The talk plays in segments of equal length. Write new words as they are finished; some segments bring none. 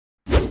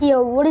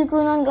Yo, what is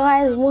going on,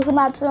 guys? Welcome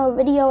back to our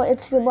video.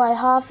 It's your boy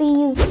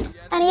Hafiz,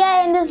 and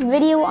yeah, in this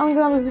video I'm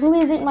gonna be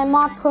releasing my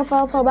mod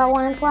profile for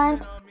Badlion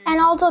client,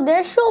 and also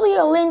there should be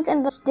a link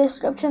in the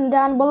description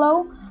down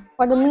below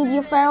for the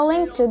media file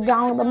link to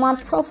download the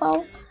mod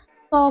profile.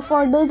 So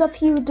for those of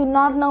you who do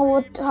not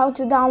know how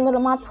to download a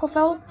mod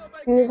profile,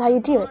 here's how you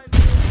do it.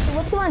 So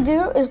what you want to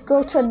do is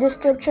go to the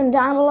description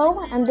down below,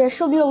 and there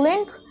should be a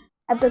link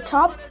at the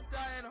top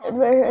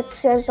where it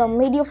says a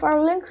media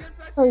file link.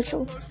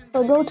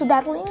 So go to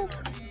that link,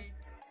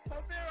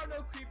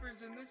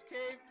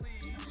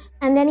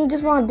 and then you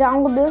just want to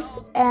download this.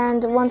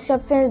 And once you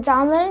have finished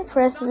downloading,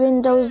 press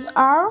Windows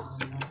R,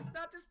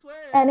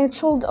 and it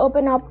should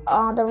open up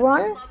the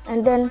run,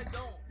 and then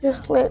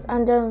just click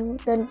and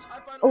then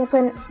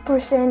open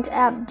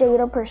 %app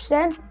data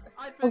 %.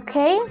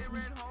 Okay,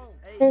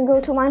 then go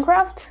to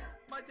Minecraft,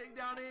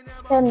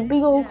 then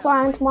big old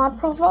client mod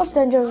profiles,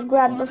 then just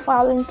grab the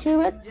file into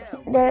it.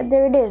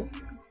 There it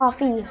is,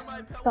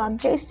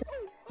 Hafiz.json.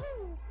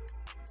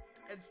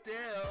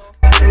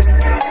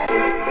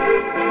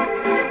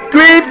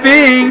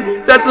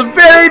 Griefing, that's a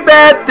very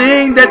bad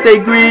thing that they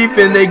grief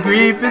and they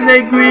grief and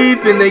they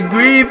grief and they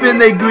grief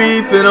and they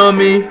griefing on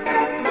me.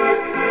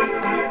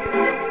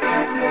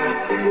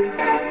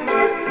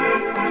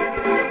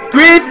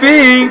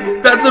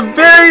 Griefing, that's a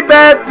very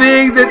bad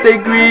thing that they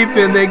grief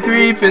and they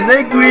grief and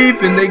they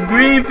grief and they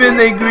grief and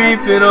they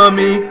griefing on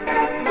me.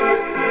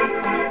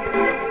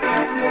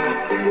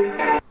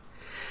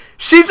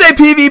 She say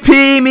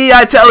PvP me,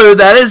 I tell her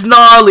that is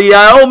gnarly.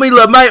 I only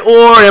love my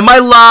ore and my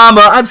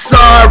llama, I'm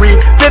sorry.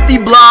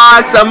 50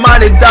 blocks, I'm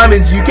mining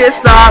diamonds, you can't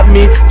stop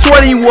me.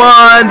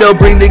 21, they'll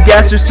bring the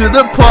gassers to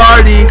the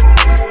party.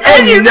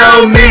 And you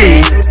know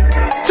me,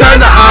 turn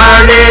the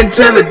iron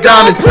into the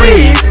diamonds,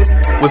 please.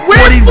 With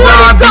 40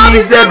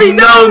 zombies, there be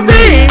no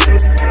me.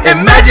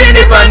 Imagine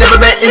if I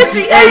never met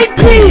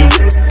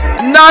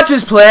NCAP. Not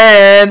just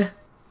playing,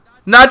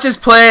 not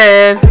just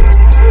playing.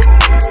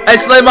 I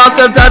slay mobs,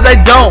 sometimes I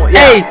don't.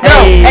 Hey,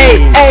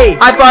 hey.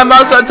 I find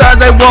mobs,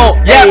 sometimes I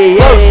won't. Yeah,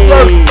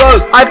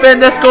 close. I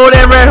finesse gold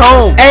and red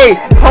home. Hey,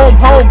 home.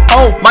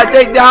 Might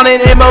take down an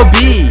MOB.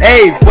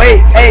 Hey,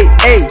 wait, hey.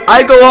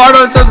 I go hard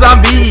on some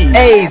zombies.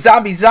 Hey,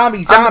 zombies.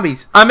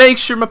 I make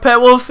sure my pet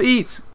wolf eats.